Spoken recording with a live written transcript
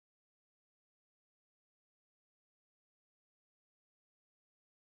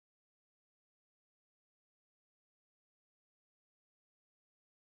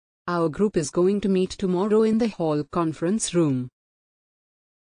Our group is going to meet tomorrow in the hall conference room.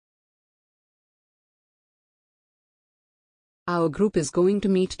 Our group is going to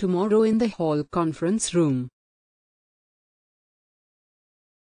meet tomorrow in the hall conference room.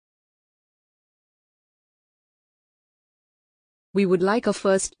 We would like a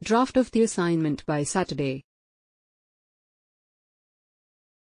first draft of the assignment by Saturday.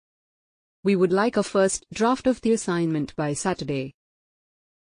 We would like a first draft of the assignment by Saturday.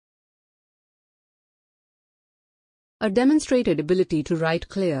 A demonstrated ability to write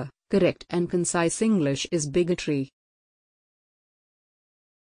clear, correct and concise English is bigotry.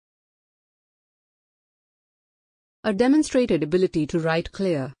 A demonstrated ability to write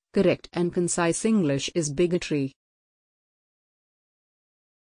clear, correct and concise English is bigotry.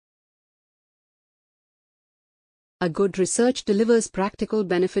 A good research delivers practical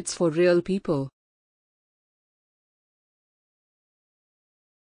benefits for real people.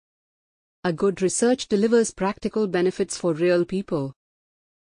 A good research delivers practical benefits for real people.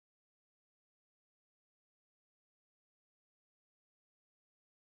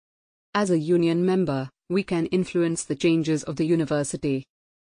 As a union member, we can influence the changes of the university.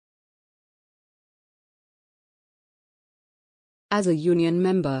 As a union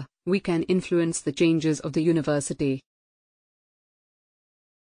member, we can influence the changes of the university.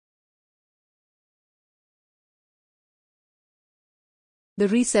 The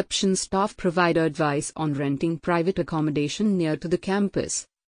reception staff provide advice on renting private accommodation near to the campus.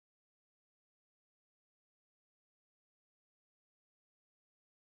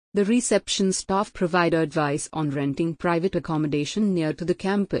 The reception staff provide advice on renting private accommodation near to the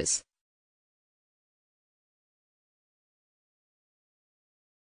campus.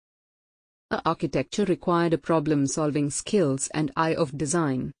 Architecture required a problem-solving skills and eye of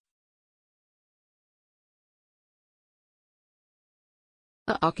design.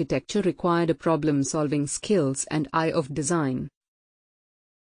 Architecture required a problem-solving skills and eye of design.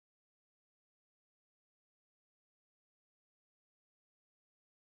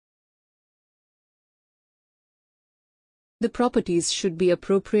 The properties should be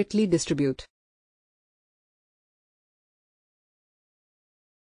appropriately distributed.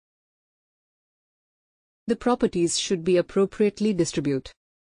 The properties should be appropriately distributed.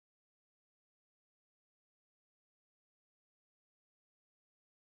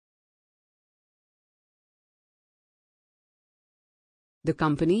 The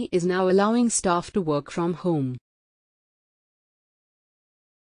company is now allowing staff to work from home.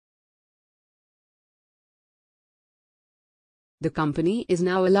 The company is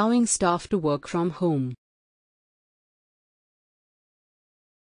now allowing staff to work from home.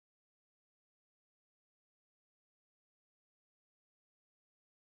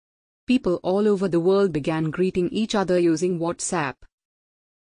 People all over the world began greeting each other using WhatsApp.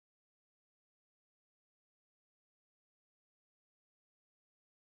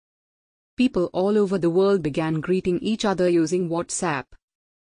 People all over the world began greeting each other using WhatsApp.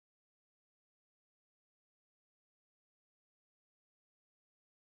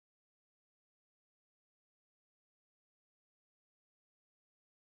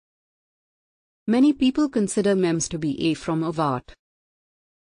 Many people consider memes to be a form of art.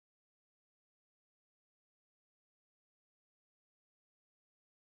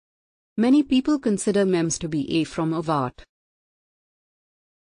 Many people consider memes to be a form of art.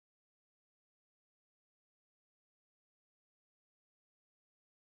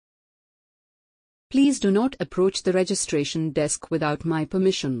 Please do not approach the registration desk without my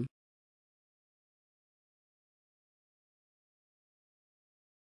permission.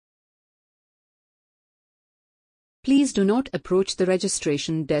 Please do not approach the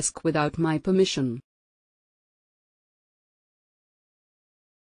registration desk without my permission.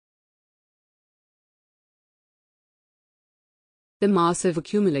 The massive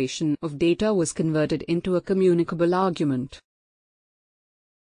accumulation of data was converted into a communicable argument.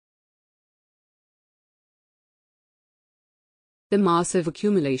 The massive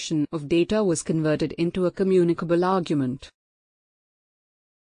accumulation of data was converted into a communicable argument.